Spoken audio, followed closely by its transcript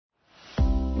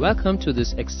Welcome to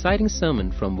this exciting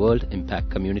sermon from World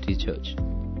Impact Community Church.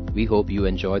 We hope you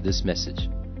enjoy this message.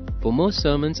 For more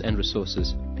sermons and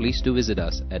resources, please do visit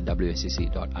us at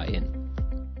wscc.in.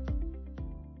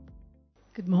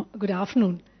 Good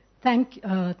afternoon.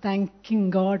 Thanking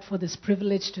God for this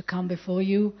privilege to come before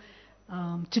you.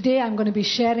 Today I'm going to be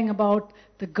sharing about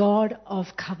the God of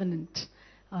covenant.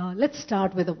 Let's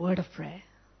start with a word of prayer.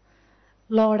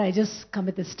 Lord, I just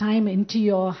commit this time into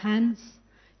your hands.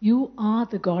 You are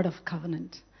the God of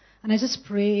covenant. And I just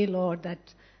pray, Lord, that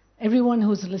everyone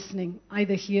who's listening,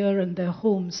 either here or in their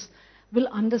homes, will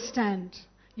understand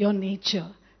your nature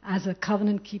as a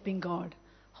covenant-keeping God.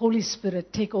 Holy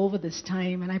Spirit, take over this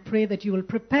time, and I pray that you will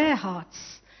prepare hearts.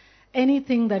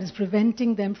 Anything that is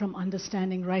preventing them from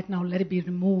understanding right now, let it be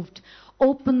removed.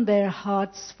 Open their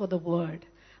hearts for the word.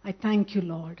 I thank you,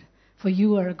 Lord, for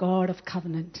you are a God of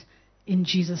covenant. In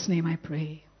Jesus' name I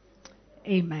pray.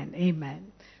 Amen.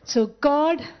 Amen. So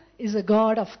God is a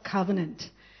God of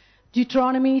covenant.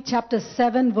 Deuteronomy chapter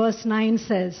 7 verse 9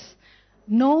 says,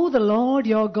 "Know the Lord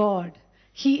your God.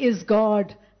 He is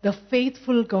God, the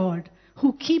faithful God,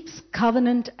 who keeps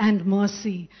covenant and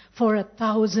mercy for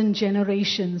 1,000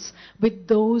 generations with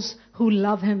those who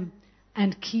love him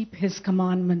and keep his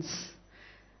commandments."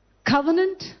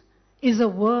 Covenant is a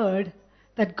word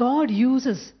that God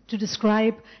uses to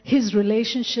describe his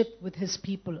relationship with his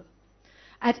people.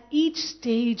 At each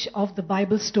stage of the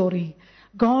Bible story,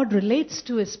 God relates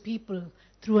to his people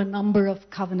through a number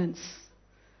of covenants.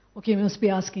 Okay, you must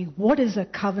be asking, what is a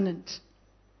covenant?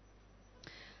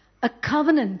 A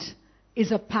covenant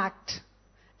is a pact,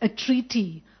 a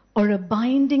treaty, or a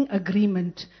binding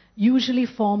agreement, usually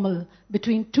formal,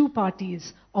 between two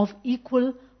parties of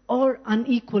equal or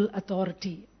unequal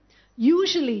authority.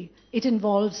 Usually, it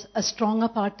involves a stronger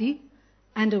party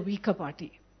and a weaker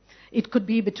party. It could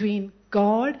be between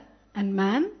God and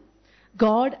man,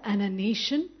 God and a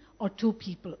nation, or two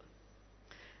people.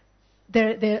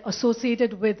 They're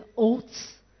associated with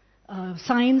oaths,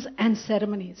 signs, and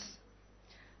ceremonies.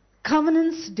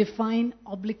 Covenants define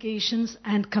obligations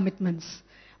and commitments,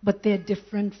 but they're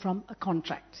different from a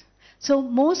contract. So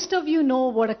most of you know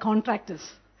what a contract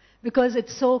is, because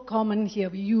it's so common here.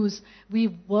 We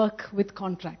work with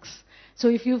contracts. So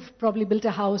if you've probably built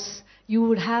a house, you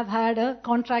would have had a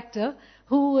contractor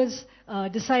who was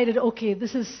decided, okay,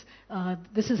 this is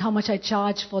how much I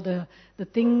charge for the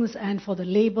things and for the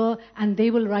labor, and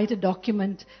they will write a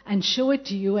document and show it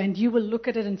to you, and you will look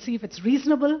at it and see if it's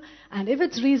reasonable, and if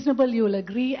it's reasonable, you will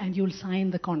agree and you'll sign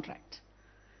the contract.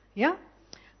 Yeah?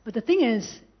 But the thing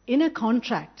is, in a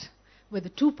contract, where the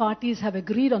two parties have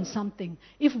agreed on something,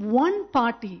 if one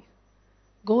party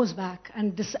goes back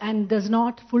and does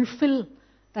not fulfill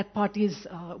that party's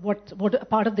what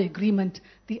part of the agreement,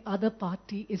 the other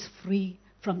party is free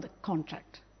from the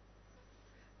contract.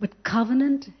 But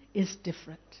covenant is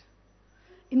different.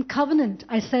 In covenant,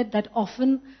 I said that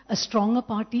often a stronger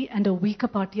party and a weaker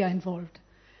party are involved.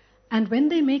 And when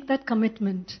they make that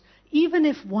commitment, even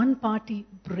if one party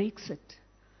breaks it,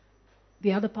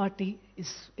 the other party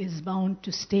is bound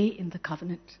to stay in the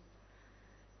covenant.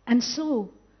 And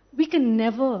so, we can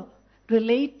never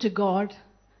relate to God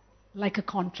like a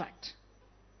contract,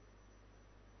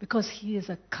 because he is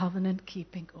a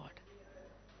covenant-keeping God.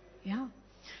 Yeah?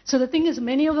 So the thing is,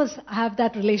 many of us have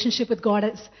that relationship with God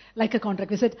as like a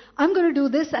contract. We said, I'm going to do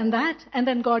this and that, and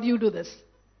then God, you do this.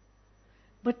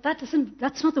 But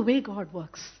that's not the way God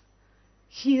works.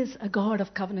 He is a God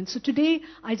of covenant. So today,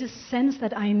 I just sense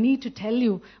that I need to tell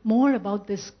you more about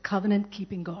this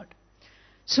covenant-keeping God.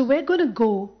 So we're going to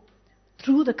go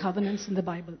through the covenants in the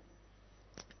Bible.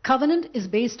 Covenant is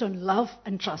based on love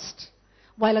and trust,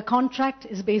 while a contract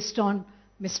is based on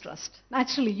mistrust.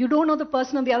 Naturally, you don't know the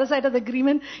person on the other side of the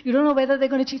agreement. You don't know whether they're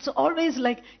going to cheat. So always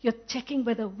like you're checking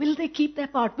whether will they keep their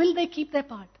part? Will they keep their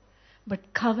part?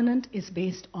 But covenant is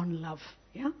based on love.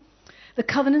 Yeah? The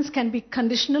covenants can be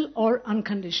conditional or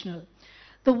unconditional.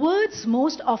 The words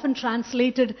most often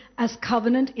translated as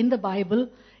covenant in the Bible,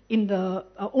 in the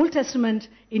Old Testament,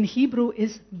 in Hebrew,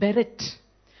 is berit,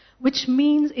 which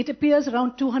means it appears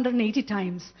around 280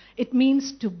 times. It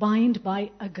means to bind by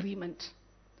agreement.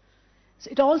 So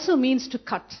it also means to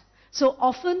cut. So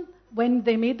often when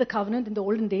they made the covenant in the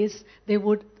olden days,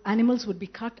 animals would be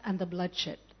cut and the blood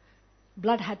shed.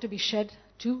 Blood had to be shed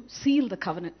to seal the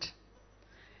covenant.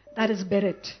 That is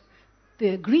berit.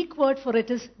 The Greek word for it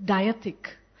is diathek,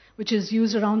 which is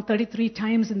used around 33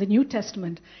 times in the New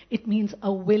Testament. It means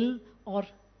a will or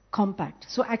compact.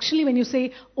 So actually when you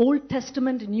say Old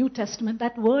Testament and New Testament,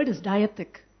 that word is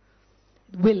diathek,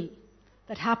 will,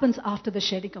 that happens after the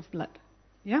shedding of blood.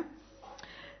 Yeah?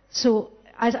 So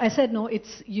I said no.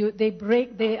 It's you. They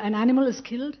break. An animal is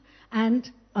killed, and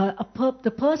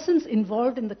the persons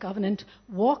involved in the covenant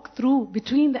walk through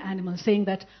between the animals, saying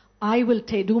that I will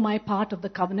do my part of the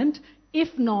covenant.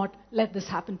 If not, let this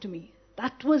happen to me.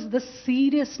 That was the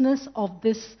seriousness of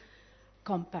this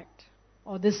compact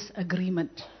or this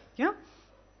agreement. Yeah.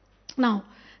 Now,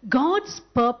 God's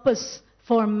purpose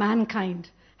for mankind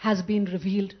has been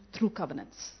revealed through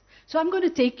covenants. So I'm going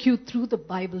to take you through the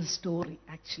Bible story,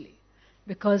 actually,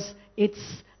 because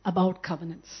it's about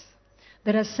covenants.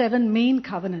 There are 7 main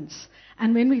covenants.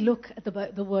 And when we look at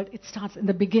the word, it starts in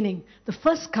the beginning. The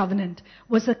first covenant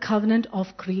was a covenant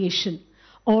of creation,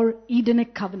 or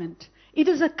Edenic covenant. It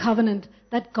is a covenant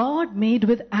that God made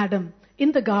with Adam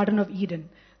in the Garden of Eden.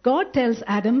 God tells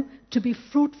Adam to be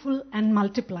fruitful and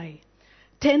multiply,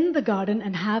 tend the garden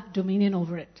and have dominion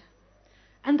over it.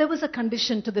 And there was a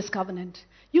condition to this covenant.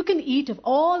 You can eat of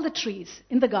all the trees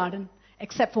in the garden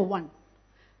except for one,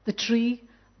 the tree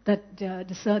that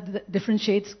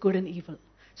differentiates good and evil.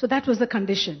 So that was the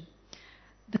condition.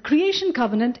 The creation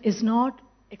covenant is not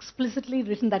explicitly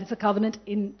written that it's a covenant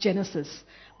in Genesis.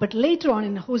 But later on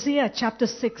in Hosea chapter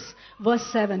 6, verse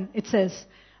 7, it says,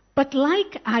 "But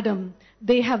like Adam,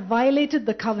 they have violated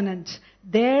the covenant.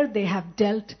 There they have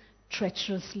dealt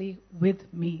treacherously with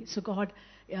me." So God,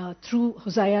 through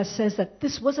Hosea, says that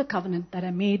this was a covenant that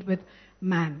I made with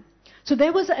man. So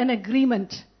there was an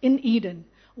agreement in Eden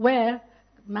where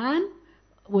man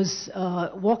was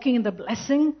walking in the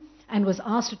blessing and was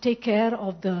asked to take care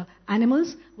of the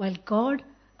animals, while God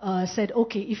said,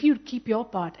 okay, if you keep your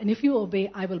part and if you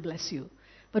obey, I will bless you.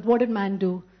 But what did man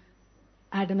do?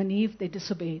 Adam and Eve, they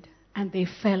disobeyed and they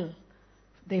fell.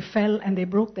 They fell and they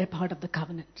broke their part of the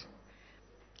covenant.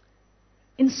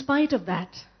 In spite of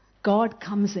that, God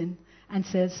comes in and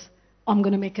says, I'm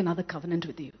going to make another covenant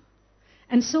with you.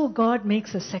 And so God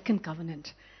makes a second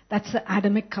covenant. That's the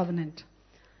Adamic covenant.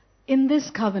 In this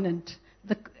covenant,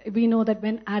 we know that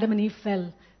when Adam and Eve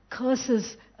fell,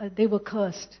 curses, they were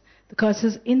cursed. The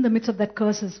curses, in the midst of that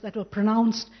curses that were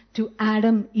pronounced to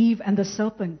Adam, Eve, and the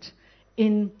serpent.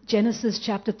 In Genesis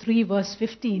chapter 3, verse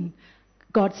 15,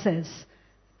 God says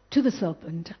to the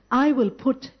serpent, I will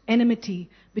put enmity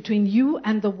between you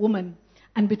and the woman,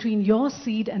 and between your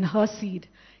seed and her seed.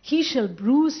 He shall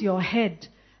bruise your head,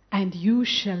 and you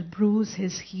shall bruise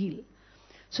his heel.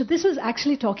 So this was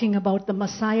actually talking about the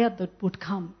Messiah that would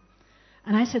come.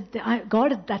 And I said,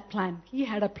 God had that plan. He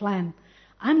had a plan.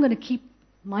 I'm going to keep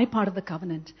my part of the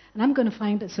covenant, and I'm going to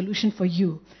find a solution for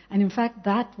you. And in fact,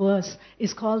 that verse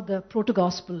is called the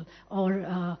proto-gospel,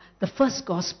 or the first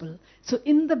gospel. So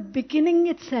in the beginning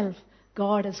itself,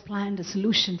 God has planned a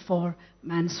solution for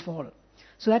man's fall.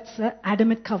 So that's the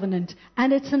Adamic covenant,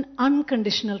 and it's an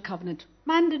unconditional covenant.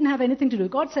 Man didn't have anything to do.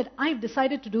 God said, I've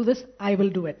decided to do this, I will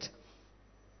do it.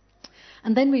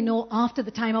 And then we know after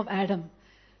the time of Adam,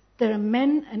 there are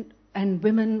men and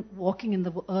women walking in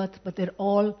the earth, but they're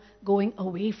all going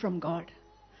away from God.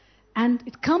 And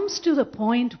it comes to the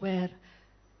point where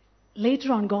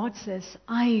later on God says,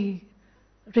 I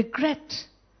regret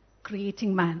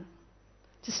creating man.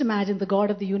 Just imagine the God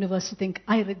of the universe to think,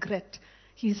 I regret.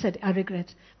 He said, I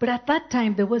regret. But at that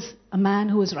time, there was a man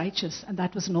who was righteous, and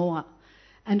that was Noah.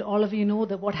 And all of you know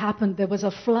that what happened, there was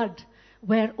a flood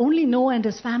where only Noah and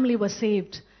his family were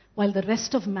saved, while the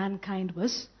rest of mankind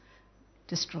was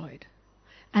destroyed.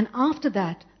 And after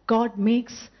that, God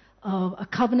makes a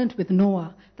covenant with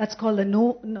Noah. That's called the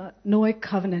Noahic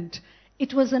covenant.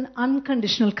 It was an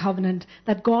unconditional covenant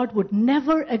that God would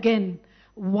never again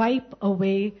wipe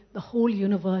away the whole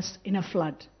universe in a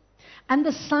flood. And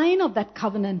the sign of that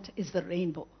covenant is the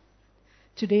rainbow.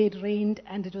 Today it rained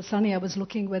and it was sunny. I was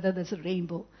looking whether there's a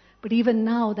rainbow. But even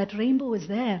now, that rainbow is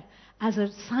there as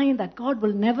a sign that God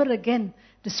will never again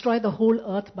destroy the whole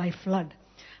earth by flood.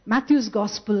 Matthew's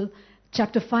Gospel,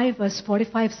 chapter 5, verse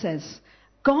 45 says,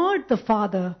 God the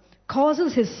Father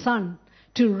causes his sun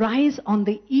to rise on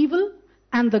the evil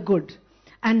and the good,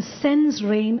 and sends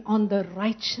rain on the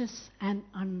righteous and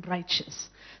unrighteous.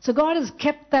 So God has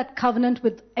kept that covenant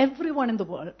with everyone in the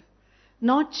world,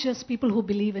 not just people who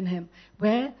believe in him,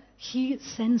 where he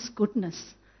sends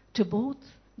goodness to both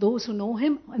those who know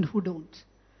him and who don't.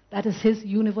 That is his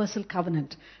universal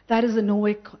covenant. That is the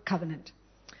Noahic covenant.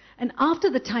 And after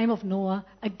the time of Noah,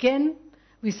 again,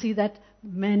 we see that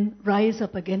men rise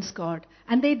up against God.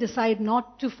 And they decide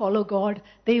not to follow God.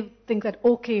 They think that,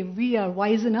 okay, we are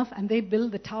wise enough. And they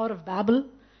build the Tower of Babel.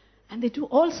 And they do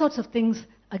all sorts of things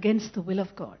against the will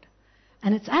of God.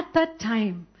 And it's at that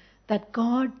time that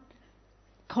God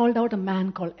called out a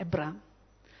man called Abraham.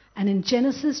 And in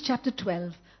Genesis chapter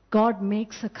 12, God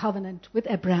makes a covenant with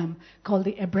Abraham called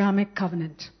the Abrahamic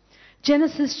covenant.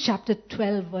 Genesis chapter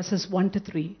 12, verses 1 to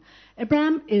 3.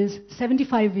 Abraham is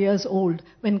 75 years old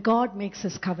when God makes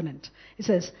his covenant. It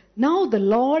says, "Now the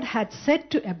Lord had said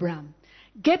to Abraham,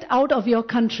 'Get out of your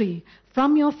country,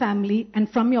 from your family, and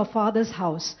from your father's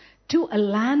house, to a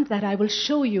land that I will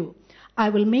show you. I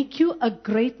will make you a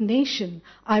great nation.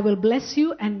 I will bless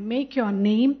you and make your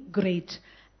name great,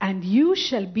 and you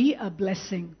shall be a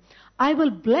blessing. I will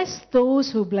bless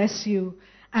those who bless you,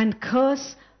 and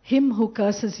curse him who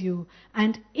curses you,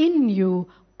 and in you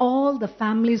all the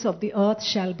families of the earth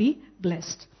shall be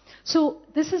blessed.'" So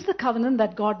this is the covenant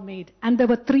that God made, and there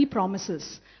were 3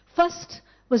 promises. First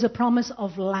was a promise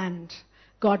of land.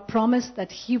 God promised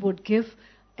that he would give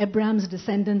Abraham's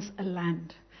descendants a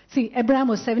land. See, Abraham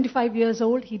was 75 years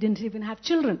old. He didn't even have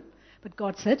children. But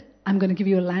God said, "I'm going to give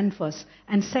you a land first."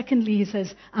 And secondly, he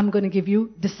says, "I'm going to give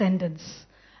you descendants."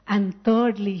 And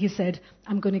thirdly, he said,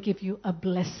 "I'm going to give you a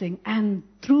blessing. And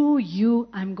through you,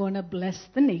 I'm going to bless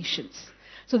the nations."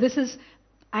 So this is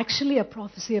actually a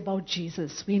prophecy about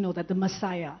Jesus. We know that the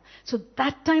Messiah. So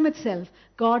that time itself,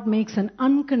 God makes an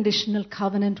unconditional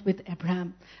covenant with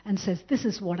Abraham and says, "This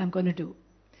is what I'm going to do."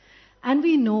 And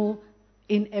we know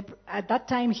at that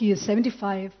time he is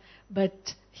 75,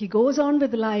 but he goes on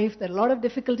with life. There are a lot of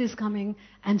difficulties coming,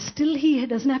 and still he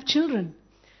doesn't have children.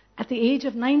 At the age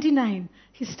of 99,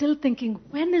 he's still thinking,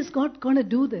 when is God going to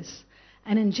do this?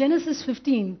 And in Genesis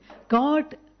 15,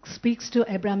 God speaks to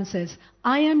Abraham and says,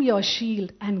 "I am your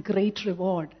shield and great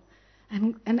reward."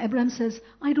 And Abraham says,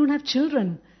 "I don't have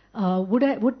children.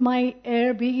 Would my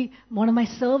heir be one of my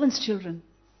servants' children?"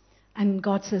 And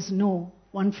God says, "No,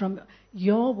 one from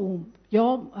your womb,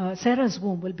 Sarah's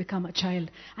womb will become a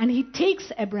child." And he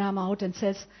takes Abraham out and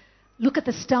says, "Look at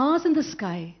the stars in the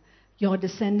sky. Your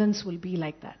descendants will be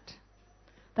like that."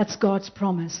 That's God's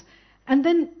promise. And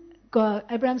then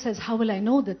Abraham says, "How will I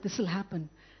know that this will happen?"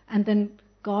 And then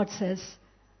God says,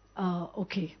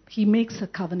 okay, he makes a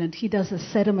covenant. He does a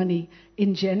ceremony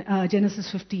in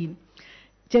Genesis 15.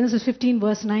 Genesis 15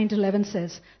 verse 9 to 11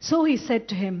 says, "So he said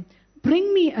to him,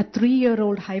 'Bring me a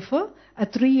 3-year-old heifer, a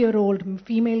 3-year-old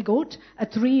female goat, a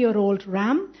 3-year-old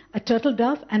ram, a turtle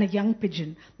dove, and a young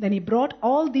pigeon.' Then he brought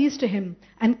all these to him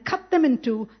and cut them in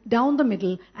two down the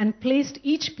middle and placed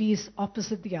each piece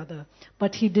opposite the other.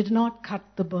 But he did not cut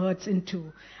the birds in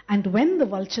two. And when the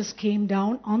vultures came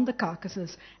down on the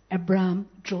carcasses, Abraham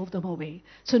drove them away."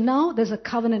 So now there's a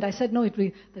covenant. I said, no,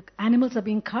 the animals are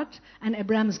being cut, and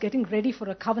Abraham is getting ready for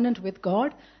a covenant with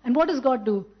God. And what does God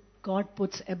do? God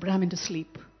puts Abraham into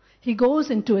sleep. He goes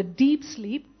into a deep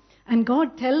sleep, and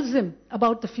God tells him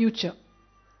about the future.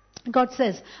 God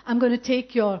says, "I'm going to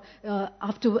take your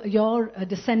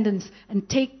descendants and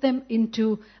take them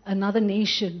into another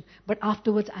nation, but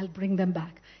afterwards I'll bring them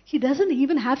back." He doesn't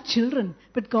even have children,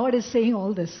 but God is saying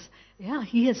all this. Yeah,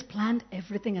 he has planned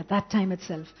everything at that time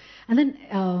itself. And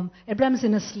then Abraham's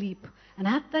in a sleep. And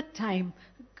at that time,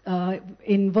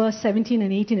 in verse 17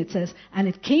 and 18 it says, "And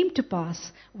it came to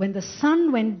pass, when the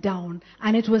sun went down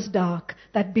and it was dark,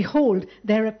 that behold,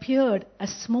 there appeared a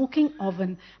smoking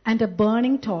oven and a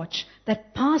burning torch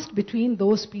that passed between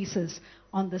those pieces.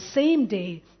 On the same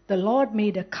day, the Lord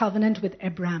made a covenant with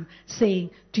Abraham, saying,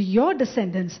 'To your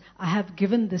descendants I have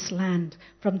given this land,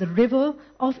 from the river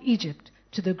of Egypt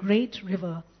to the great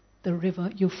river, the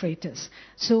river Euphrates.'"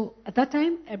 So at that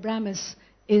time, Abraham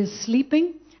is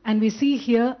sleeping. And we see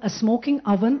here a smoking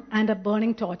oven and a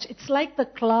burning torch. It's like the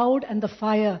cloud and the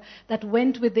fire that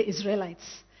went with the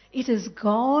Israelites. It is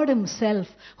God himself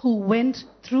who went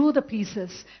through the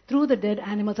pieces, through the dead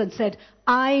animals, and said,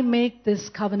 "I make this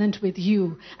covenant with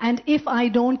you. And if I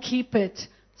don't keep it,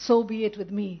 so be it with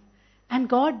me." And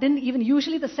God didn't even,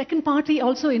 usually the second party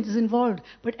also is involved.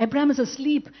 But Abraham is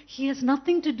asleep. He has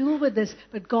nothing to do with this.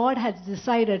 But God has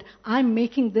decided, "I'm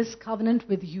making this covenant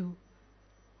with you."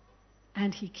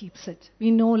 And he keeps it.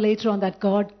 We know later on that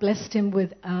God blessed him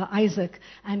with Isaac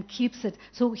and keeps it.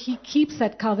 So he keeps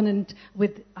that covenant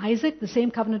with Isaac, the same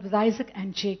covenant with Isaac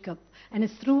and Jacob. And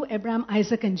it's through Abraham,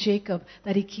 Isaac, and Jacob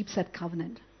that he keeps that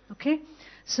covenant. Okay?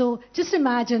 So just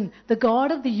imagine the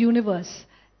God of the universe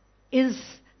is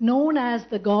known as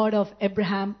the God of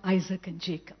Abraham, Isaac, and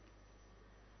Jacob.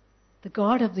 The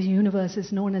God of the universe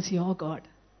is known as your God.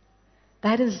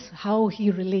 That is how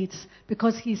he relates,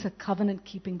 because he's a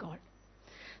covenant-keeping God.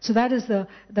 So that is the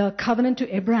covenant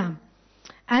to Abraham.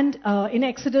 And in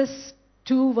Exodus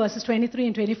 2, verses 23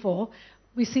 and 24,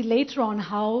 we see later on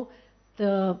how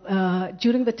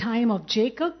during the time of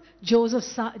Jacob,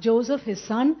 Joseph, his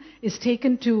son, is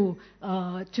taken to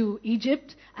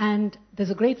Egypt, and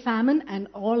there's a great famine, and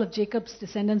all of Jacob's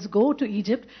descendants go to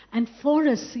Egypt, and for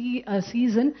a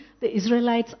season, the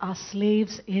Israelites are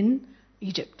slaves in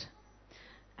Egypt.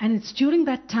 And it's during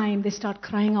that time they start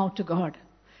crying out to God.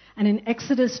 And in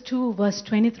Exodus 2, verse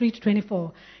 23 to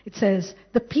 24, it says,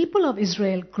 "The people of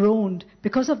Israel groaned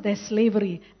because of their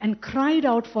slavery and cried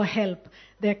out for help.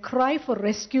 Their cry for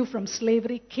rescue from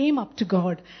slavery came up to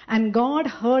God, and God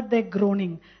heard their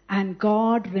groaning, and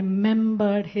God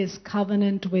remembered his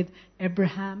covenant with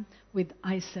Abraham, with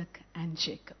Isaac, and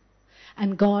Jacob."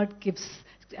 And God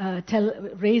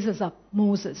raises up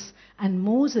Moses, and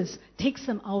Moses takes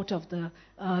them out of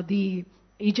the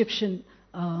Egyptian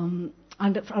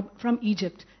from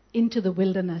Egypt into the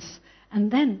wilderness.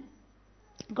 And then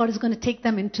God is going to take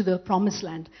them into the promised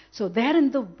land. So they're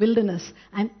in the wilderness.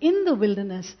 And in the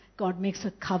wilderness, God makes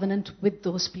a covenant with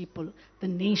those people, the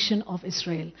nation of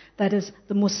Israel. That is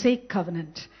the Mosaic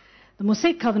covenant. The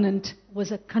Mosaic covenant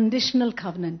was a conditional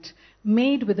covenant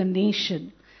made with a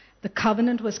nation. The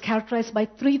covenant was characterized by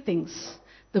three things.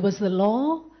 There was the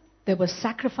law, there were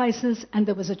sacrifices, and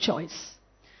there was a choice.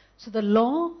 So the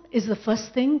law is the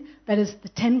first thing, that is the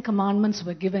 10 commandments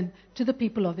were given to the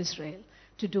people of Israel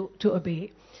to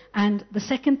obey. And the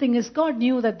second thing is God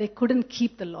knew that they couldn't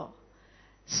keep the law.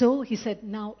 So he said,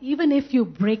 now even if you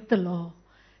break the law,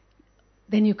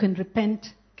 then you can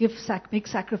repent, make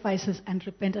sacrifices and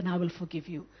repent, and I will forgive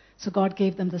you. So God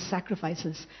gave them the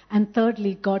sacrifices. And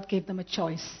thirdly, God gave them a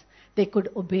choice. They could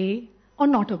obey or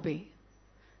not obey.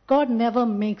 God never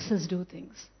makes us do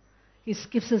things. He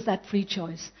gives us that free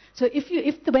choice. So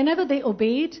whenever they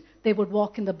obeyed, they would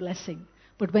walk in the blessing.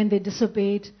 But when they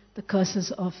disobeyed, the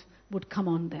curses would come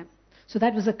on them. So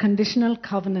that was a conditional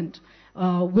covenant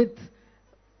with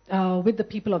the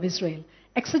people of Israel.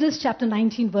 Exodus chapter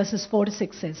 19 verses 4 to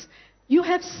 6 says, "You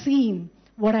have seen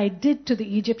what I did to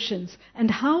the Egyptians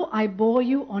and how I bore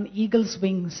you on eagle's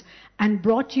wings and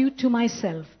brought you to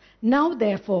myself. Now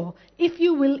therefore, if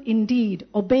you will indeed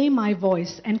obey my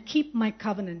voice and keep my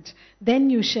covenant,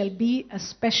 then you shall be a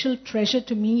special treasure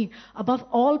to me above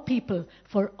all people,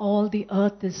 for all the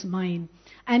earth is mine.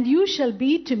 And you shall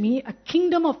be to me a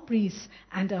kingdom of priests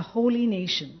and a holy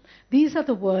nation. These are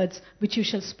the words which you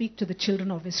shall speak to the children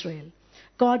of Israel."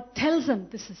 God tells them,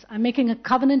 I'm making a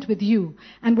covenant with you.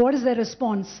 And what is their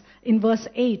response? In verse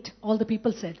 8, all the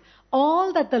people said,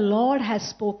 "All that the Lord has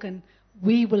spoken,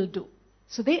 we will do."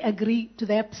 So they agree to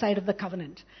their side of the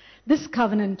covenant. This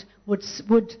covenant would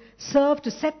serve to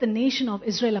set the nation of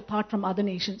Israel apart from other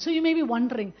nations. So you may be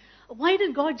wondering, why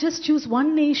did God just choose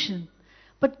one nation?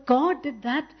 But God did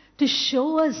that to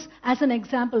show us as an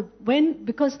example,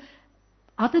 because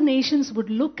other nations would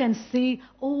look and say,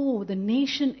 oh, the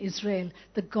nation Israel,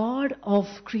 the God of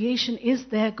creation is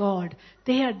their God.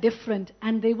 They are different,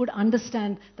 and they would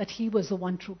understand that He was the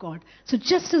one true God. So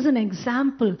just as an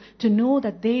example to know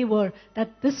that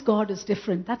this God is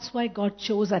different, that's why God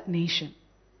chose that nation.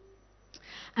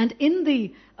 And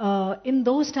in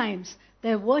those times,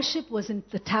 their worship was in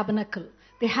the tabernacle.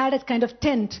 They had a kind of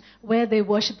tent where they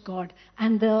worshiped God.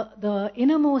 And the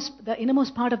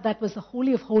innermost part of that was the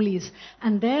Holy of Holies.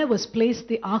 And there was placed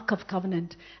the Ark of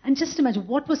Covenant. And just imagine,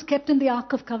 what was kept in the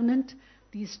Ark of Covenant?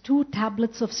 These 2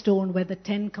 tablets of stone where the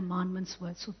 10 commandments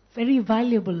were. So very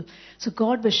valuable. So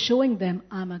God was showing them,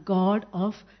 I'm a God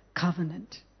of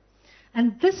covenant.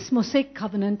 And this Mosaic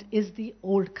covenant is the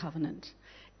old covenant.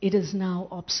 It is now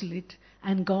obsolete.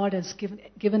 And God has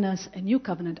given us a new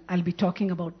covenant. I'll be talking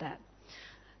about that.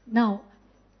 Now,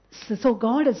 so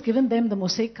God has given them the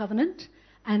Mosaic covenant,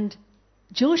 and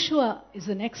Joshua is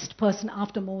the next person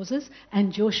after Moses,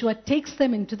 and Joshua takes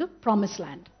them into the promised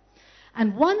land.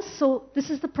 And this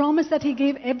is the promise that he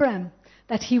gave Abraham,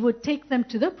 that he would take them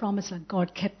to the promised land.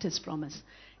 God kept his promise.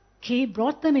 He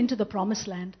brought them into the promised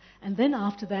land, and then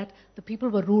after that, the people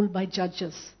were ruled by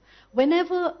judges.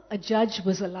 Whenever a judge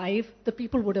was alive, the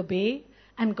people would obey,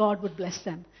 and God would bless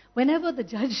them. Whenever the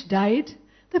judge died,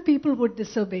 the people would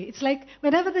disobey. It's like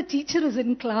whenever the teacher is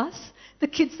in class, the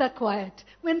kids are quiet.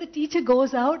 When the teacher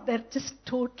goes out, they're just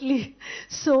totally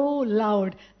so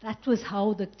loud. That was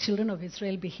how the children of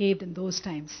Israel behaved in those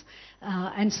times.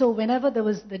 And so whenever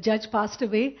the judge passed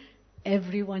away,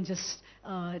 everyone just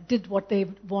did what they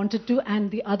wanted to,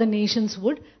 and the other nations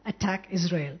would attack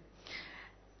Israel.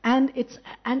 And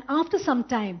after some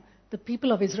time, the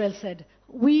people of Israel said,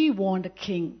 we want a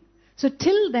king. So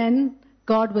till then,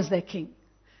 God was their king.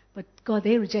 But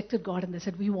they rejected God and they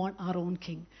said, we want our own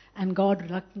king. And God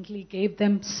reluctantly gave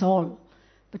them Saul.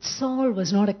 But Saul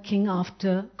was not a king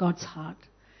after God's heart.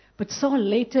 But Saul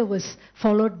later was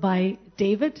followed by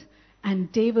David. And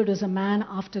David was a man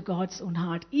after God's own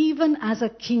heart. Even as a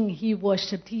king, he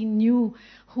worshipped. He knew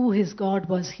who his God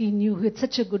was. He had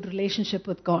such a good relationship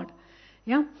with God.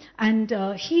 Yeah, and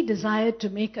he desired to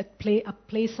make a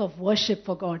place of worship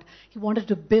for God. He wanted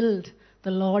to build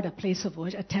the Lord a place of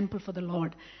worship, a temple for the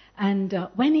Lord. And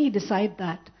when he desired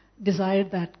that,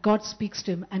 God speaks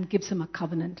to him and gives him a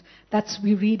covenant.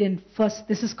 We read in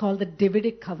this is called the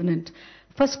Davidic covenant.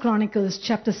 1 Chronicles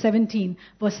chapter 17,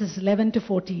 verses 11 to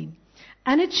 14.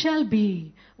 And it shall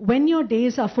be, when your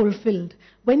days are fulfilled,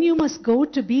 when you must go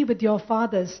to be with your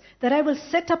fathers, that I will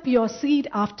set up your seed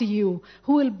after you,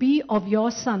 who will be of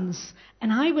your sons,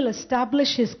 and I will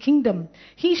establish his kingdom.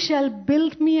 He shall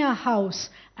build me a house,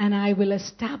 and I will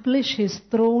establish his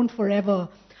throne forever.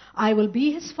 I will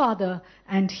be his father,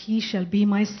 and he shall be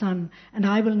my son. And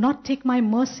I will not take my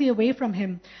mercy away from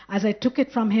him, as I took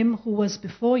it from him who was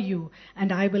before you.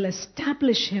 And I will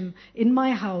establish him in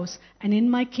my house and in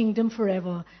my kingdom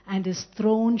forever, and his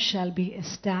throne shall be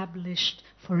established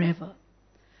forever.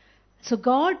 So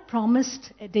God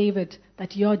promised David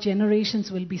that your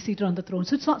generations will be seated on the throne.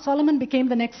 So Solomon became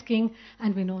the next king,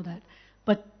 and we know that.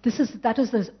 But that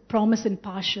is the promise in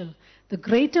partial. The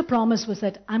greater promise was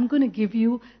that I'm going to give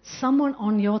you someone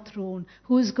on your throne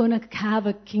who is going to have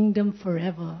a kingdom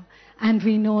forever. And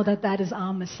we know that is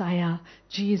our Messiah,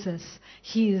 Jesus.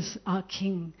 He is our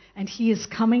King. And he is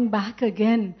coming back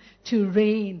again to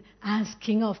reign as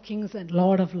King of Kings and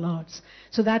Lord of Lords.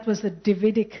 So that was the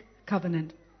Davidic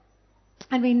covenant.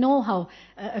 And we know how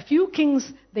a few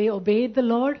kings, they obeyed the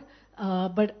Lord,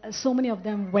 but so many of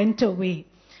them went away.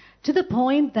 To the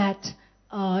point that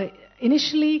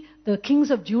initially the kings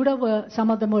of Judah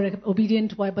some of them were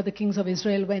obedient, but the kings of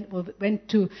Israel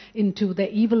went into their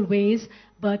evil ways.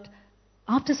 But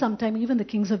after some time, even the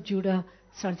kings of Judah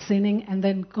started sinning, and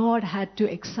then God had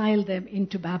to exile them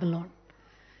into Babylon.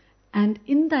 And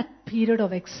in that period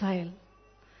of exile,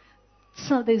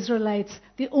 so the Israelites,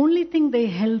 the only thing they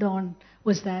held on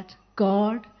was that,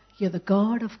 God, you're the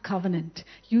God of covenant.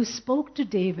 You spoke to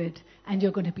David, and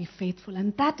you're going to be faithful.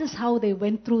 And that is how they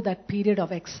went through that period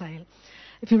of exile.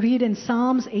 If you read in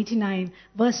Psalms 89,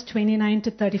 verse 29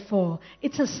 to 34,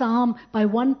 it's a psalm by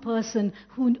one person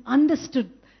who understood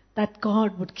that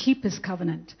God would keep his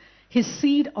covenant. His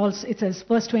seed also, it says,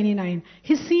 verse 29,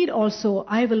 his seed also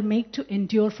I will make to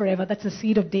endure forever. That's the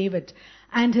seed of David.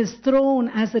 And his throne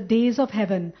as the days of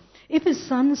heaven. If his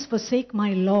sons forsake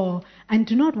my law and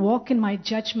do not walk in my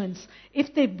judgments,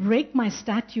 if they break my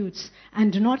statutes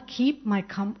and do not keep my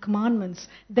commandments,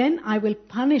 then I will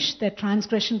punish their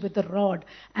transgression with the rod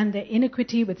and their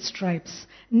iniquity with stripes.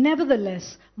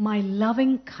 Nevertheless, my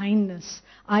loving kindness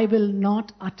I will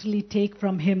not utterly take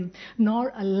from him,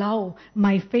 nor allow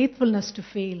my faithfulness to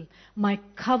fail. My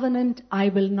covenant I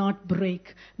will not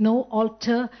break, nor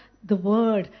alter the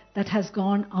word that has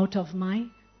gone out of my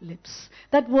lips.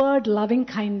 That word loving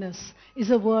kindness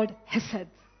is a word hesed.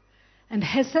 And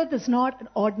hesed is not an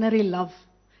ordinary love.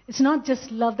 It's not just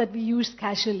love that we use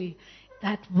casually.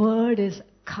 That word is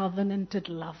covenanted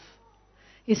love.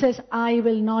 He says, I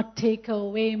will not take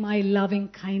away my loving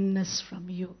kindness from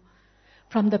you,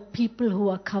 from the people who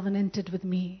are covenanted with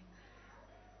me.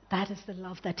 That is the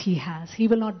love that he has. He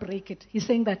will not break it. He's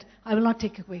saying that I will not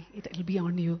take away. It will be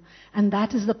on you. And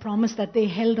that is the promise that they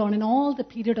held on in all the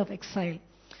period of exile.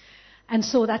 And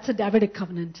so that's a Davidic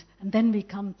covenant. And then we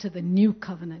come to the new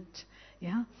covenant.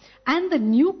 Yeah? And the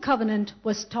new covenant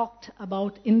was talked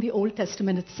about in the Old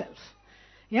Testament itself.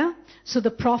 Yeah? So the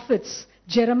prophets,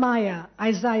 Jeremiah,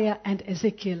 Isaiah, and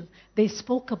Ezekiel, they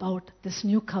spoke about this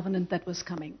new covenant that was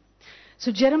coming.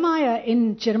 So Jeremiah,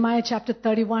 in Jeremiah chapter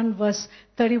 31, verse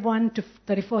 31 to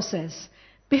 34 says,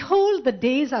 Behold, the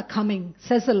days are coming,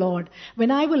 says the Lord,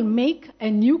 when I will make a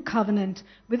new covenant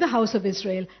with the house of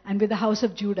Israel and with the house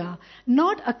of Judah,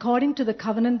 not according to the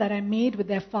covenant that I made with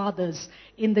their fathers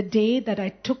in the day that I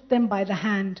took them by the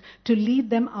hand to lead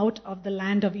them out of the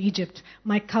land of Egypt,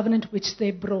 my covenant which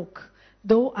they broke,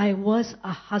 though I was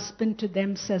a husband to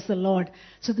them, says the Lord.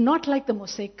 So not like the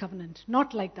Mosaic covenant,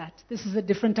 not like that. This is a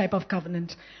different type of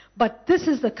covenant. But this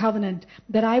is the covenant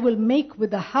that I will make with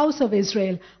the house of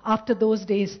Israel after those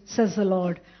days, says the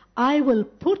Lord. I will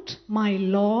put my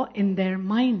law in their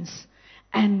minds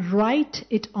and write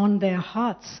it on their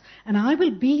hearts. And I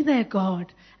will be their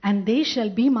God, and they shall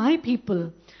be my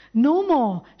people. No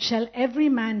more shall every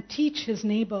man teach his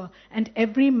neighbor and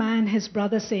every man his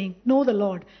brother, saying, Know the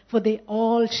Lord, for they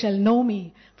all shall know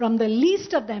me, from the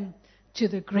least of them to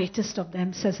the greatest of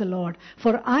them, says the Lord.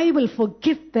 For I will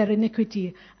forgive their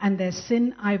iniquity, and their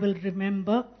sin I will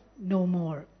remember no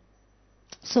more.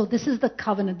 So this is the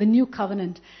covenant, the new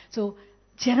covenant. So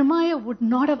Jeremiah would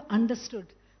not have understood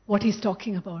what he's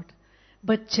talking about.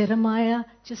 But Jeremiah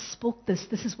just spoke this.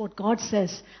 This is what God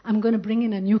says. I'm going to bring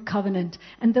in a new covenant.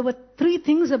 And there were three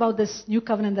things about this new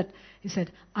covenant that he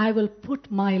said. I will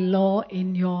put my law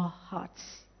in your hearts.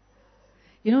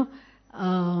 You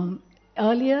know,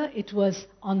 Earlier, it was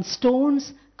on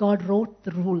stones, God wrote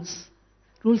the rules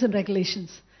and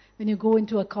regulations. When you go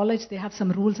into a college, they have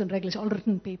some rules and regulations, all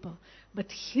written in paper.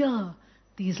 But here,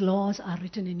 these laws are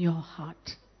written in your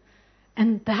heart.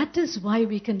 And that is why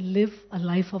we can live a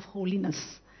life of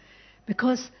holiness.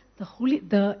 Because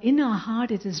in our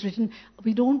heart it is written,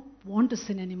 we don't want to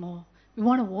sin anymore. We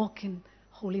want to walk in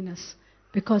holiness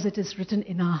because it is written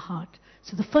in our heart.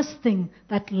 So the first thing,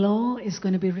 that law is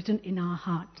going to be written in our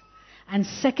heart. And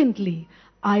secondly,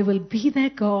 I will be their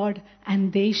God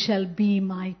and they shall be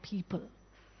my people.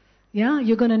 Yeah,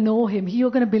 you're going to know Him.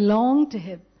 You're going to belong to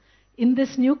Him. In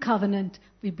this new covenant,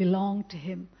 we belong to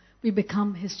Him. We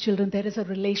become His children. There is a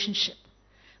relationship.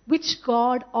 Which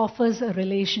God offers a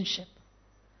relationship.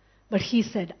 But He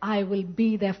said, I will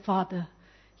be their Father.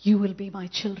 You will be my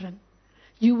children.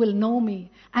 You will know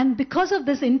me. And because of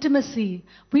this intimacy,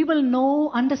 we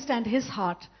will understand His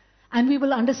heart. And we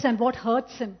will understand what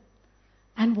hurts Him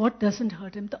and what doesn't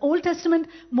hurt Him. The Old Testament,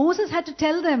 Moses had to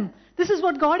tell them, this is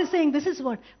what God is saying, this is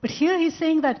what. But here He's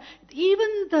saying that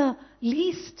even the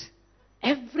least,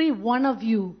 every one of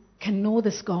you can know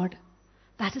this God.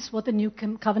 That is what the new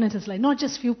covenant is like. Not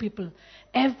just few people.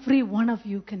 Every one of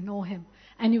you can know Him.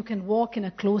 And you can walk in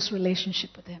a close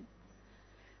relationship with Him.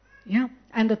 Yeah.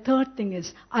 And the third thing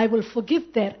is, I will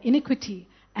forgive their iniquity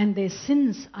and their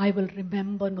sins I will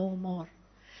remember no more.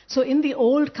 So in the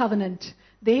old covenant,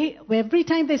 every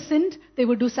time they sinned, they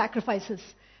would do sacrifices.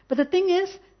 But the thing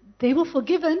is, they were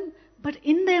forgiven, but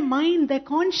in their mind, their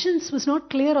conscience was not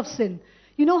clear of sin.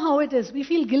 You know how it is. We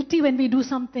feel guilty when we do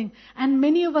something. And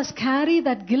many of us carry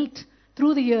that guilt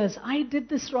through the years. I did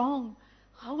this wrong.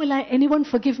 How will anyone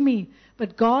forgive me?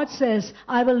 But God says,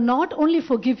 I will not only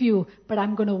forgive you, but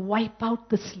I'm going to wipe out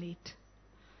the slate.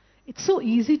 It's so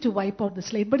easy to wipe out the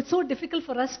slate, but it's so difficult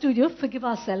for us to forgive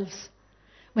ourselves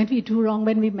when we do wrong,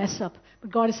 when we mess up.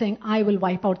 But God is saying, I will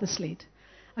wipe out the slate.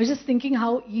 I was just thinking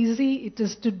how easy it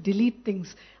is to delete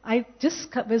things.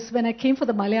 When I came for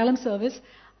the Malayalam service,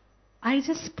 I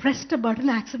just pressed a button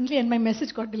accidentally and my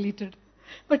message got deleted.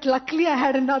 But luckily I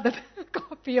had another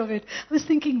copy of it. I was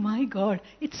thinking, my God,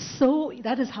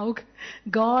 that is how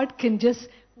God can just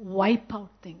wipe out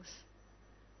things.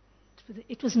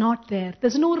 It was not there.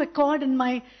 There's no record in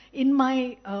my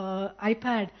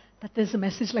iPad that there's a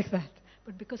message like that.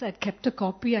 But because I'd kept a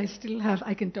copy, I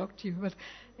can talk to you. But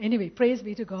anyway, praise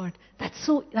be to God.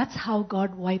 That's how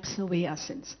God wipes away our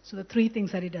sins. So the three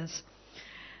things that He does.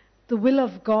 The will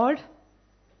of God.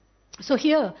 So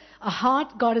here, a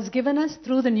heart God has given us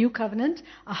through the new covenant,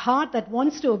 a heart that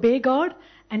wants to obey God,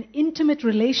 an intimate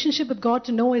relationship with God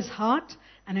to know His heart,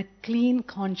 and a clean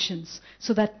conscience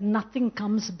so that nothing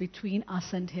comes between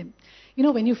us and Him. You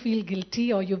know, when you feel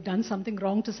guilty or you've done something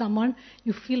wrong to someone,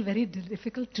 you feel very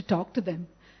difficult to talk to them.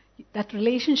 That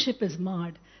relationship is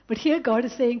marred. But here God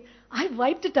is saying, I've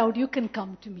wiped it out, you can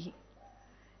come to me.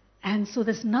 And so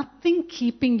there's nothing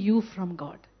keeping you from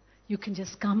God. You can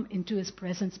just come into His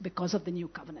presence because of the new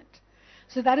covenant.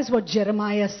 So that is what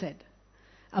Jeremiah said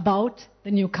about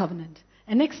the new covenant.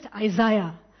 And next,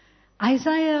 Isaiah.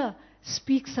 Isaiah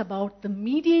speaks about the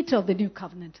mediator of the new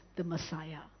covenant, the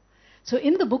Messiah. So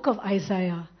in the book of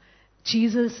Isaiah,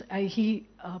 Jesus, he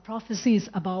prophesies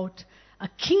about a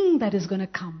king that is going to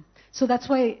come. So that's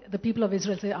why the people of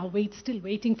Israel say, still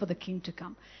waiting for the king to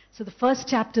come. So the first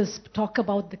chapters talk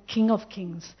about the King of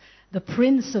Kings, the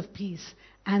Prince of Peace.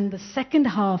 And the second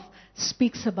half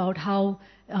speaks about how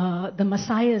the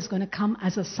Messiah is going to come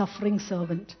as a suffering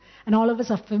servant. And all of us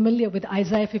are familiar with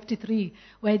Isaiah 53,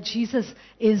 where Jesus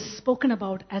is spoken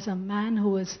about as a man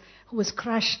who was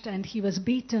crushed and He was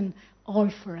beaten, all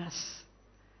for us.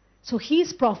 So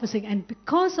He's prophesying, and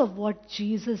because of what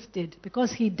Jesus did,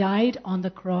 because He died on the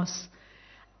cross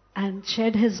and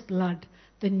shed His blood,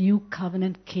 the new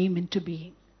covenant came into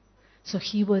being. So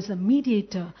He was a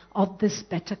mediator of this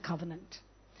better covenant.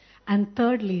 And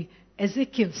thirdly,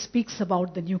 Ezekiel speaks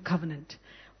about the new covenant.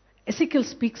 Ezekiel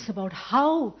speaks about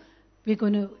how we're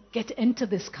going to get into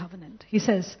this covenant. He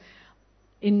says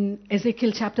in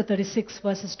Ezekiel chapter 36,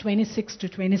 verses 26 to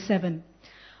 27,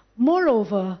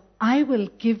 moreover, I will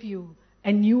give you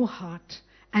a new heart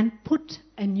and put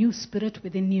a new spirit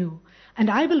within you. And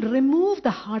I will remove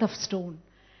the heart of stone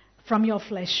from your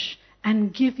flesh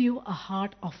and give you a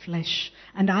heart of flesh.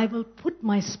 And I will put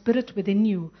my spirit within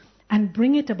you and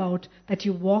bring it about that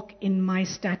you walk in my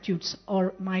statutes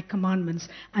or my commandments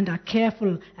and are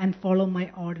careful and follow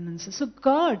my ordinances. So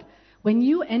God, when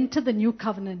you enter the new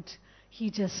covenant, He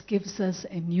just gives us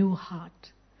a new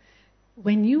heart.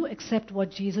 When you accept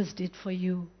what Jesus did for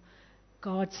you,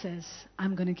 God says,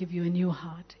 I'm going to give you a new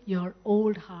heart. Your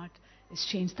old heart is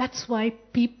changed. That's why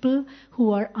people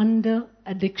who are under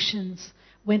addictions,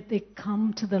 when they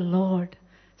come to the Lord,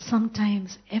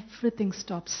 sometimes everything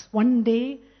stops. One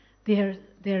day they're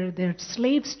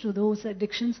slaves to those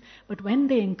addictions, but when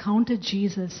they encounter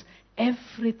Jesus,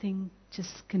 everything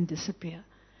just can disappear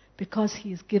because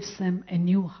He gives them a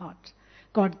new heart.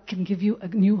 God can give you a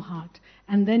new heart.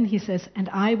 And then He says, and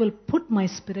I will put my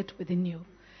Spirit within you.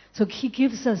 So He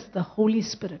gives us the Holy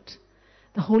Spirit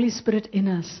in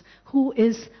us, who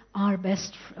is our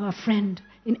best friend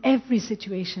in every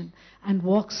situation and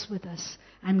walks with us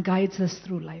and guides us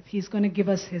through life. He has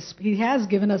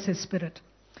given us His Spirit.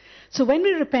 So when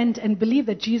we repent and believe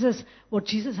that what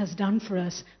Jesus has done for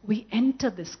us, we enter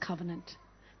this covenant,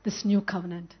 this new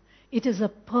covenant. It is a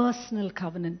personal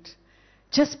covenant.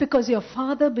 Just because your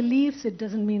father believes, it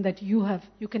doesn't mean that you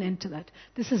can enter that.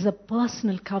 This is a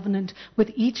personal covenant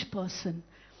with each person.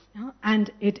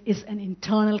 And it is an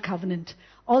internal covenant.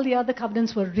 All the other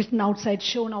covenants were written outside,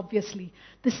 shown obviously.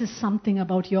 This is something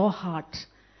about your heart,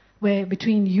 where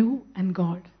between you and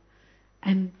God,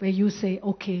 and where you say,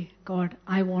 okay, God,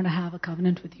 I want to have a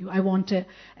covenant with you. I want to,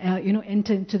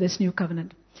 enter into this new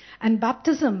covenant. And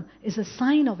baptism is a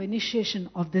sign of initiation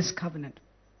of this covenant.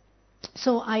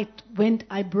 So I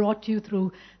brought you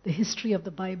through the history of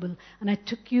the Bible, and I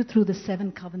took you through the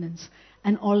 7 covenants,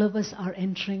 and all of us are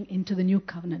entering into the new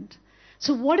covenant.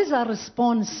 So what is our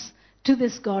response to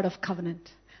this God of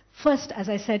covenant? First, as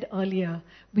I said earlier,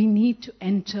 we need to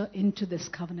enter into this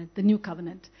covenant, the new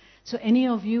covenant. So any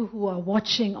of you who are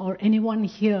watching or anyone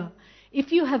here,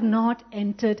 if you have not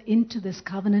entered into this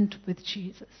covenant with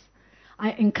Jesus,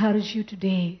 I encourage you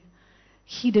today.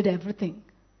 He did everything.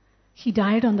 He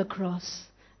died on the cross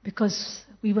because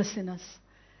we were sinners,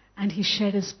 and He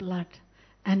shed His blood,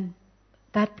 and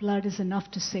that blood is enough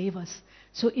to save us.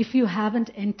 So if you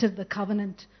haven't entered the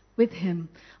covenant with Him,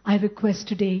 I request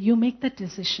today you make that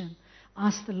decision.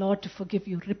 Ask the Lord to forgive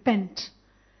you. Repent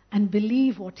and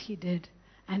believe what He did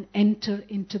and enter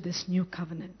into this new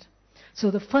covenant.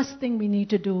 So the first thing we need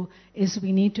to do is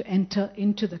we need to enter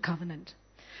into the covenant.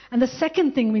 And the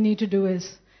second thing we need to do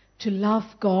is to love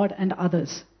God and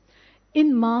others.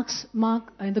 In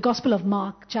the Gospel of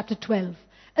Mark, chapter 12,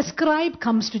 a scribe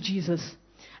comes to Jesus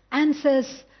and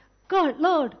says, God,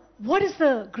 Lord, what is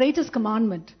the greatest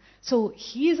commandment? So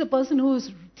he is a person who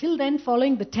is till then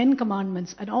following the 10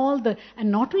 commandments and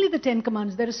not only the 10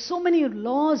 commandments, there are so many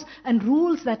laws and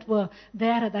rules that were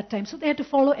there at that time. So they had to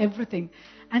follow everything.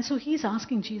 And so he's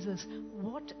asking Jesus,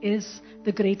 what is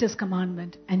the greatest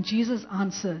commandment? And Jesus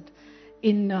answered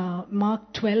in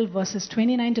Mark 12 verses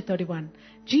 29 to 31.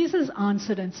 Jesus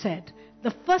answered and said,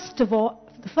 the first of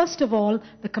all,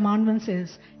 the commandments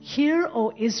is, Hear,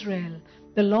 O Israel,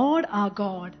 the Lord our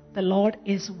God, the Lord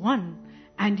is one.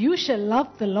 And you shall love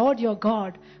the Lord your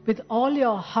God with all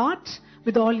your heart,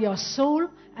 with all your soul,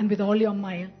 and with all your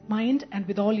mind, and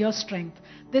with all your strength.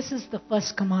 This is the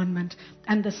first commandment.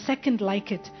 And the second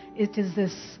like it is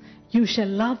this: you shall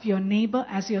love your neighbor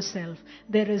as yourself.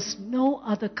 There is no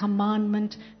other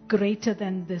commandment greater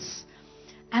than this.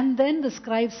 And then the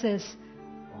scribe says,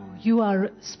 oh, you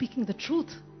are speaking the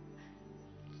truth,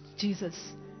 Jesus.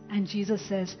 And Jesus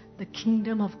says, the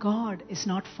kingdom of God is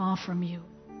not far from you.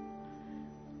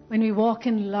 When we walk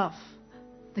in love,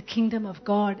 the kingdom of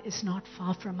God is not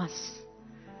far from us.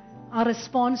 Our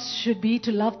response should be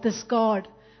to love this God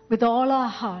with all our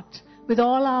heart, with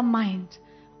all our mind,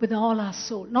 with all our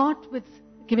soul. Not with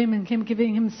giving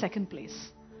him second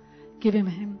place. Giving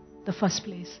him the first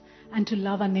place. And to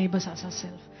love our neighbors as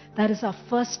ourselves. That is our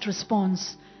first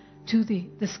response to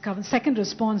this covenant. Second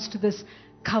response to this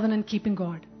covenant-keeping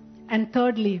God. And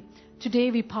thirdly, today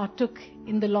we partook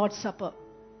in the Lord's Supper.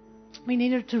 We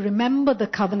needed to remember the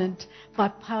covenant by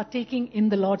partaking in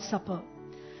the Lord's Supper.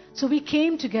 So we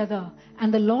came together,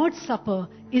 and the Lord's Supper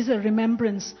is a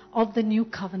remembrance of the new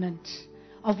covenant,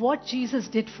 of what Jesus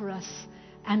did for us.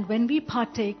 And when we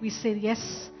partake, we say,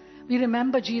 yes, we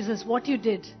remember Jesus, what you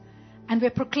did. And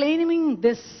we're proclaiming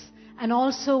this, and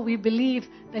also we believe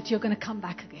that you're going to come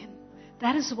back again.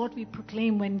 That is what we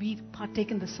proclaim when we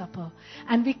partake in the supper.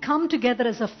 And we come together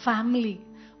as a family.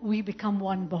 We become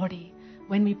one body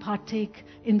when we partake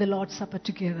in the Lord's Supper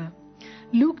together.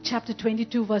 Luke chapter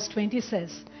 22 verse 20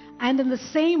 says, and in the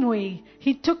same way,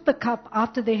 he took the cup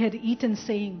after they had eaten,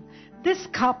 saying, this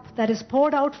cup that is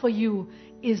poured out for you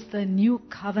is the new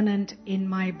covenant in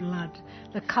my blood.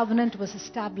 The covenant was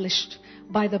established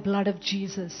by the blood of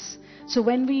Jesus. So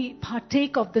when we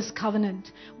partake of this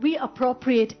covenant, we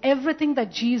appropriate everything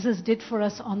that Jesus did for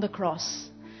us on the cross.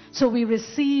 So we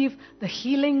receive the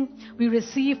healing, we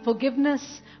receive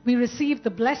forgiveness, we receive the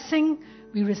blessing,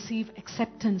 we receive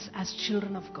acceptance as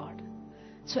children of God.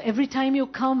 So every time you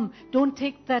come, don't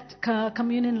take that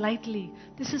communion lightly.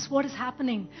 This is what is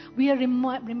happening. We are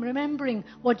remembering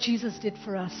what Jesus did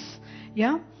for us.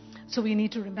 Yeah? So we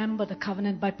need to remember the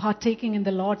covenant by partaking in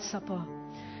the Lord's Supper.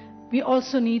 We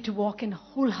also need to walk in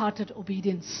wholehearted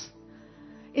obedience.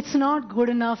 It's not good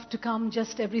enough to come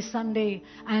just every Sunday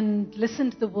and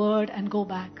listen to the word and go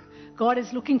back. God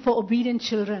is looking for obedient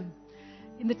children.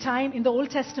 In the Old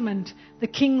Testament, the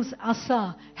kings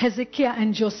Asa, Hezekiah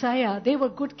and Josiah, they were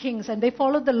good kings and they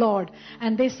followed the Lord.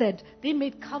 And they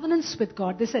made covenants with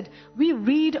God. They said,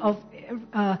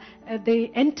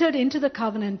 they entered into the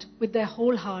covenant with their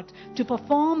whole heart to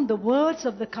perform the words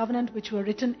of the covenant which were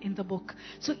written in the book.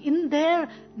 So in their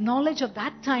knowledge of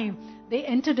that time, they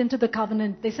entered into the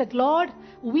covenant. They said, Lord,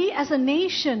 we as a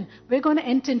nation, we're going to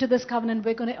enter into this covenant.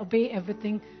 We're going to obey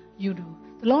everything you do.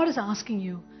 The Lord is asking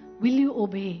you, will you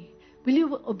obey? Will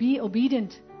you be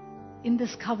obedient in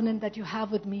this covenant that you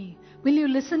have with me? Will you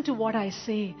listen to what I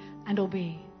say and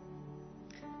obey?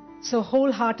 So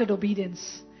wholehearted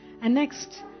obedience. And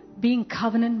next, being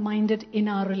covenant-minded in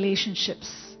our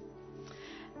relationships.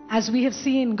 As we have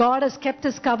seen, God has kept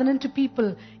His covenant to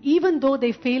people, even though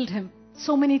they failed Him.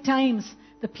 So many times,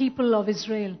 the people of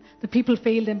Israel, the people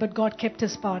failed Him, but God kept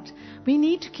His part. We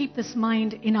need to keep this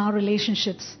mind in our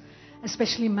relationships,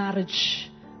 especially marriage.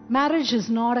 Marriage is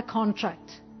not a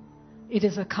contract. It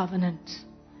is a covenant.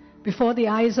 Before the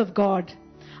eyes of God,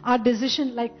 our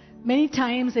decision, like many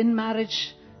times in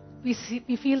marriage, we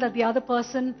feel that the other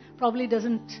person probably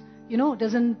doesn't do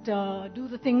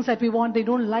the things that we want. They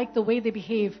don't like the way they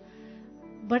behave.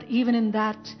 But even in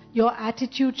that, your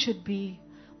attitude should be,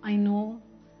 I know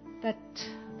that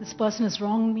this person has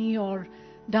wronged me or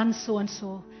done so and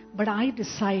so, but I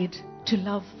decide to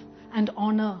love and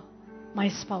honor my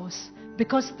spouse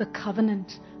because of the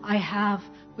covenant I have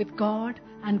with God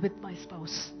and with my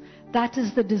spouse. That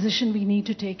is the decision we need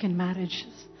to take in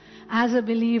marriages. As a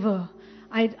believer,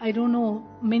 I don't know,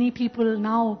 many people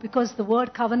now, because the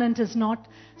word covenant is not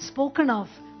spoken of,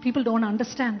 people don't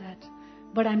understand that.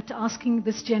 But I'm asking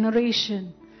this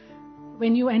generation,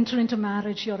 when you enter into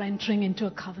marriage, you're entering into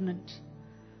a covenant.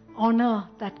 Honor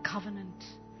that covenant.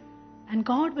 And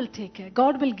God will take care.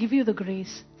 God will give you the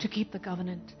grace to keep the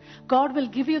covenant. God will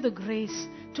give you the grace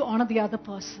to honor the other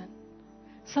person.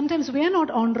 Sometimes we are not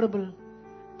honorable,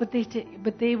 but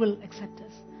they will accept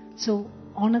us. So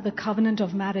honor the covenant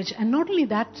of marriage. And not only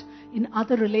that, in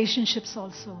other relationships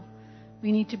also,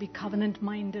 we need to be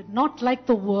covenant-minded, not like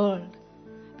the world.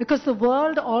 Because the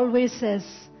world always says,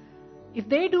 if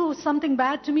they do something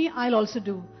bad to me, I'll also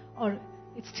do. Or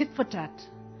it's tit for tat.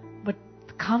 But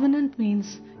the covenant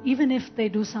means, even if they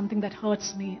do something that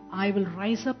hurts me, I will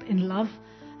rise up in love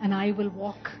and I will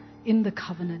walk in the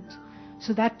covenant.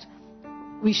 So that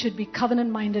we should be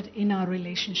covenant-minded in our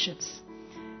relationships.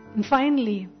 And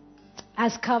finally,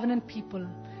 as covenant people,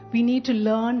 we need to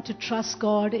learn to trust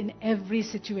God in every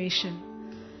situation.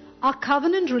 Our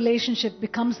covenant relationship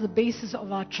becomes the basis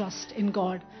of our trust in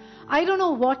God. I don't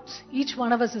know what each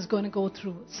one of us is going to go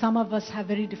through. Some of us have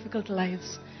very difficult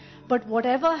lives. But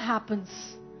whatever happens,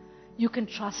 you can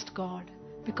trust God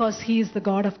because He is the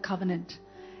God of covenant.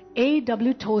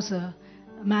 A.W. Tozer,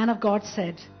 a man of God,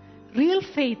 said, real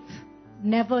faith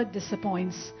never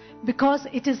disappoints because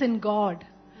it is in God,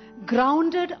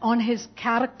 grounded on His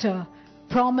character,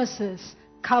 promises,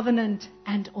 covenant,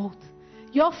 and oath.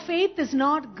 Your faith is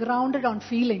not grounded on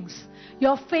feelings.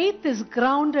 Your faith is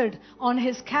grounded on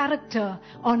His character,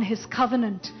 on His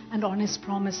covenant, and on His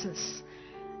promises.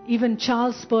 Even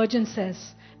Charles Spurgeon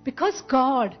says, because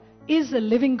God is a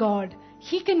living God,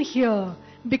 He can hear.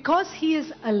 Because He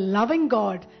is a loving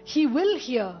God, He will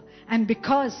hear. And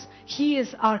because He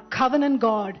is our covenant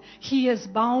God, He has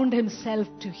bound Himself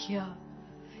to hear.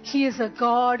 He is a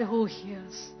God who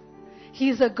hears. He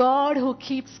is a God who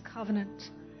keeps covenant.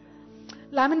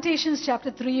 Lamentations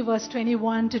chapter 3 verse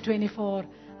 21 to 24.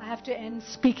 I have to end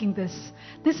speaking this.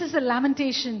 This is a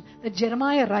lamentation that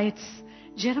Jeremiah writes.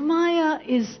 Jeremiah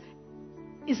is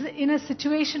in a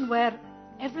situation where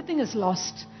everything is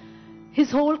lost.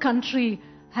 His whole country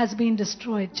has been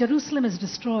destroyed. Jerusalem is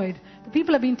destroyed. The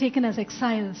people have been taken as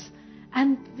exiles.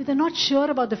 And they're not sure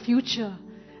about the future.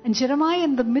 And Jeremiah,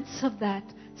 in the midst of that,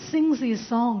 sings these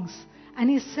songs. And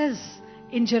he says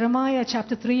in Jeremiah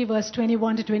chapter 3 verse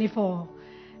 21 to 24,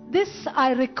 this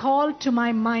I recall to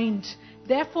my mind,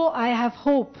 therefore I have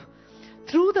hope.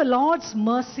 Through the Lord's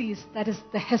mercies, that is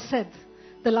the Hesed,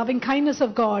 the loving kindness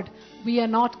of God, we are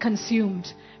not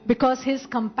consumed, because His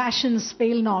compassions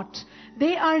fail not.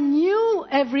 They are new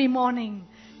every morning.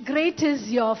 Great is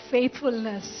your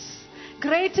faithfulness.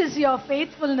 Great is your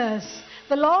faithfulness.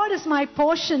 The Lord is my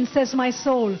portion, says my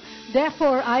soul.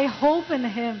 Therefore, I hope in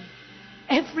Him.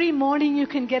 Every morning you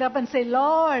can get up and say,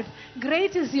 Lord,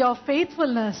 great is your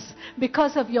faithfulness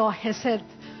because of your hesed,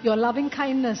 your loving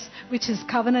kindness, which is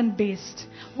covenant based.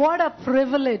 What a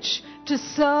privilege to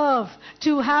serve,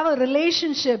 to have a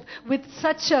relationship with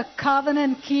such a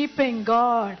covenant keeping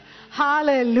God.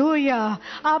 Hallelujah.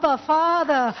 Abba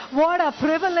Father, what a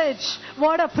privilege.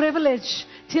 What a privilege.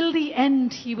 Till the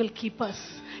end He will keep us.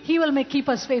 He will keep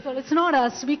us faithful. It's not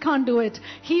us. We can't do it.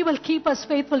 He will keep us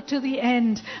faithful to the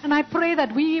end. And I pray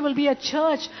that we will be a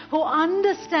church who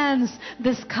understands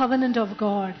this covenant of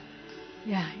God.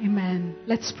 Yeah, amen.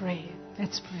 Let's pray.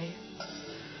 Let's pray.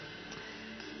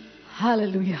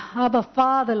 Hallelujah. Abba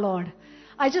Father, Lord,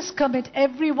 I just commit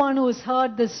everyone who has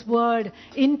heard this word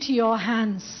into your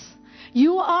hands.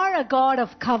 You are a God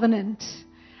of covenant.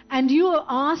 And you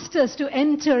asked us to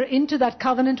enter into that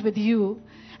covenant with you.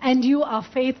 And you are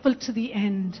faithful to the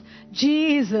end.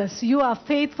 Jesus, you are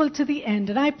faithful to the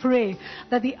end. And I pray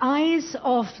that the eyes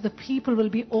of the people will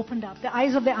be opened up. The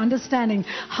eyes of their understanding.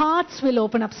 Hearts will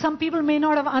open up. Some people may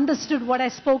not have understood what I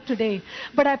spoke today.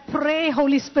 But I pray,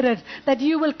 Holy Spirit, that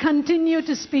you will continue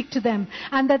to speak to them.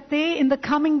 And that they, in the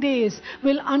coming days,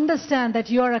 will understand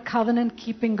that you are a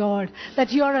covenant-keeping God.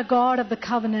 That you are a God of the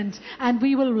covenant. And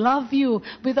we will love you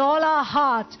with all our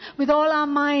heart, with all our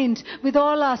mind, with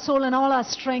all our soul and all our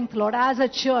strength. Lord, as a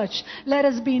church, let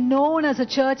us be known as a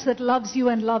church that loves you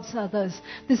and loves others.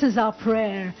 This is our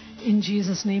prayer. In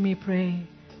Jesus' name we pray.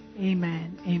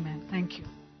 Amen. Amen. Thank you.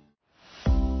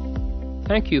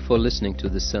 Thank you for listening to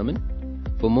this sermon.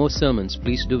 For more sermons,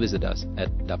 please do visit us at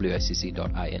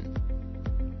wscc.in.